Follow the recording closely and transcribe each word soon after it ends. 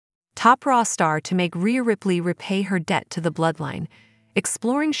top Raw star to make Rhea Ripley repay her debt to the bloodline,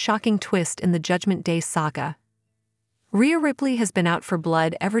 exploring shocking twist in the Judgment Day saga. Rhea Ripley has been out for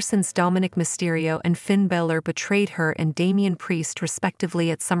blood ever since Dominik Mysterio and Finn Balor betrayed her and Damian Priest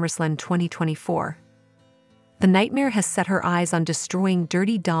respectively at SummerSlam 2024. The Nightmare has set her eyes on destroying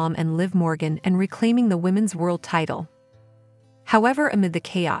Dirty Dom and Liv Morgan and reclaiming the Women's World title. However, amid the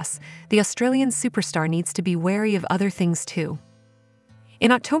chaos, the Australian superstar needs to be wary of other things too.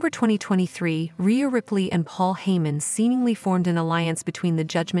 In October 2023, Rhea Ripley and Paul Heyman seemingly formed an alliance between the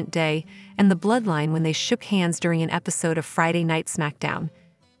Judgment Day and the Bloodline when they shook hands during an episode of Friday Night SmackDown.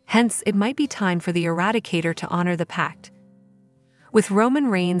 Hence, it might be time for the Eradicator to honor the pact. With Roman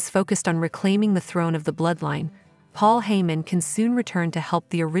Reigns focused on reclaiming the throne of the Bloodline, Paul Heyman can soon return to help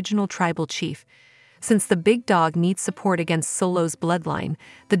the original tribal chief. Since the big dog needs support against Solo's Bloodline,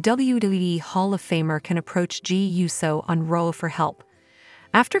 the WWE Hall of Famer can approach Jey Uso on Raw for help.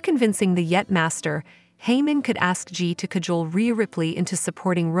 After convincing the Yet Master, Heyman could ask Jey to cajole Rhea Ripley into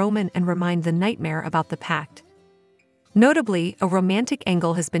supporting Roman and remind the Nightmare about the pact. Notably, a romantic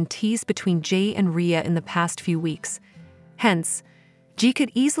angle has been teased between Jey and Rhea in the past few weeks. Hence, Jey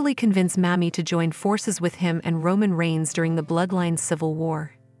could easily convince Mami to join forces with him and Roman Reigns during the Bloodline Civil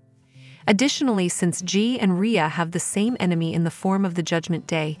War. Additionally, since Jey and Rhea have the same enemy in the form of the Judgment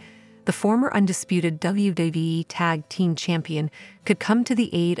Day, the former undisputed WWE Tag Team Champion could come to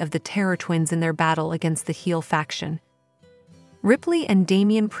the aid of the Terror Twins in their battle against the heel faction. Ripley and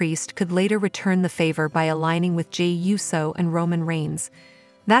Damian Priest could later return the favor by aligning with Jey Uso and Roman Reigns.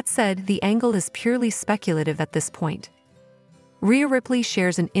 That said, the angle is purely speculative at this point. Rhea Ripley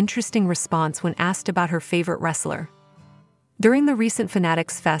shares an interesting response when asked about her favorite wrestler. During the recent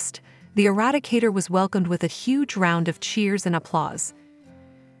Fanatics Fest, the Eradicator was welcomed with a huge round of cheers and applause.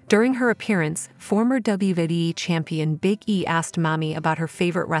 During her appearance, former WWE champion Big E asked Mami about her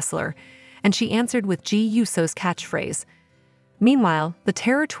favorite wrestler, and she answered with Jey Uso's catchphrase. Meanwhile, the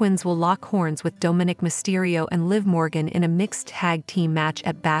Terror Twins will lock horns with Dominik Mysterio and Liv Morgan in a mixed tag team match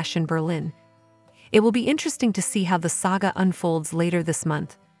at Bash in Berlin. It will be interesting to see how the saga unfolds later this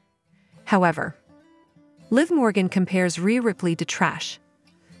month. However, Liv Morgan compares Rhea Ripley to trash,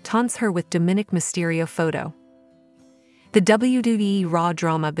 taunts her with Dominik Mysterio photo. The WWE Raw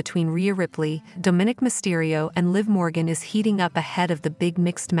drama between Rhea Ripley, Dominik Mysterio, and Liv Morgan is heating up ahead of the big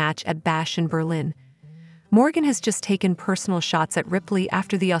mixed match at Bash in Berlin. Morgan has just taken personal shots at Ripley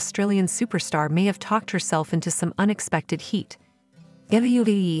after the Australian superstar may have talked herself into some unexpected heat.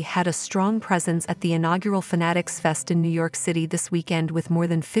 WWE had a strong presence at the inaugural Fanatics Fest in New York City this weekend with more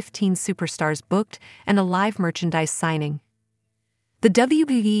than 15 superstars booked and a live merchandise signing. The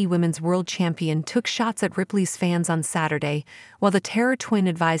WWE Women's World Champion took shots at Ripley's fans on Saturday, while the Terror Twin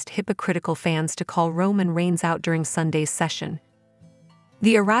advised hypocritical fans to call Roman Reigns out during Sunday's session.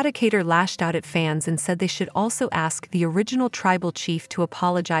 The Eradicator lashed out at fans and said they should also ask the original tribal chief to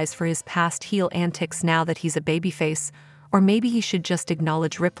apologize for his past heel antics now that he's a babyface, or maybe he should just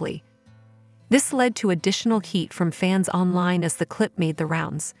acknowledge Ripley. This led to additional heat from fans online as the clip made the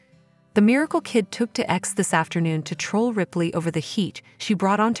rounds. The Miracle Kid took to X this afternoon to troll Ripley over the heat she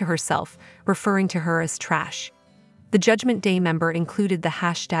brought onto herself, referring to her as trash. The Judgment Day member included the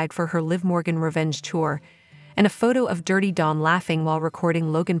hashtag for her Liv Morgan revenge tour, and a photo of Dirty Dom laughing while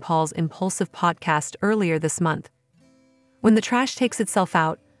recording Logan Paul's impulsive podcast earlier this month. When the trash takes itself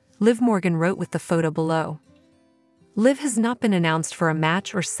out, Liv Morgan wrote with the photo below. Liv has not been announced for a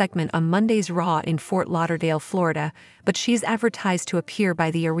match or segment on Monday's Raw in Fort Lauderdale, Florida, but she is advertised to appear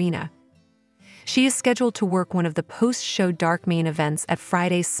by the arena. She is scheduled to work one of the post-show dark main events at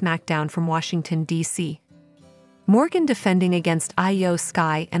Friday's SmackDown from Washington, D.C. Morgan defending against Io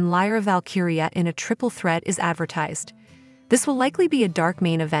Sky and Lyra Valkyria in a triple threat is advertised. This will likely be a dark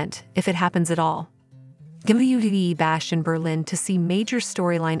main event, if it happens at all. WWE Bash in Berlin to see major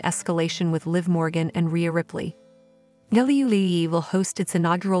storyline escalation with Liv Morgan and Rhea Ripley. WWE will host its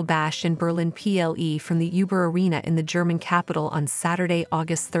inaugural Bash in Berlin PLE from the Uber Arena in the German capital on Saturday,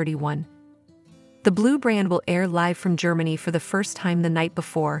 August 31. The Blue brand will air live from Germany for the first time the night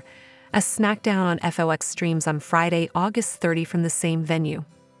before, as SmackDown on FOX streams on Friday, August 30 from the same venue.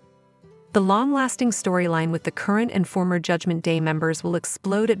 The long-lasting storyline with the current and former Judgment Day members will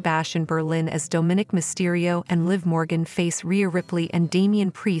explode at Bash in Berlin as Dominik Mysterio and Liv Morgan face Rhea Ripley and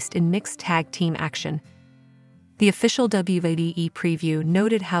Damian Priest in mixed tag team action. The official WWE preview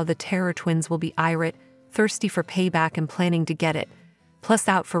noted how the Terror Twins will be irate, thirsty for payback and planning to get it, plus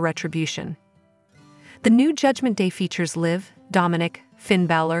out for retribution. The new Judgment Day features Liv, Dominik, Finn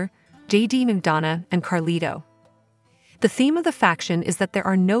Balor, JD McDonough, and Carlito. The theme of the faction is that there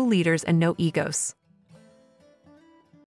are no leaders and no egos.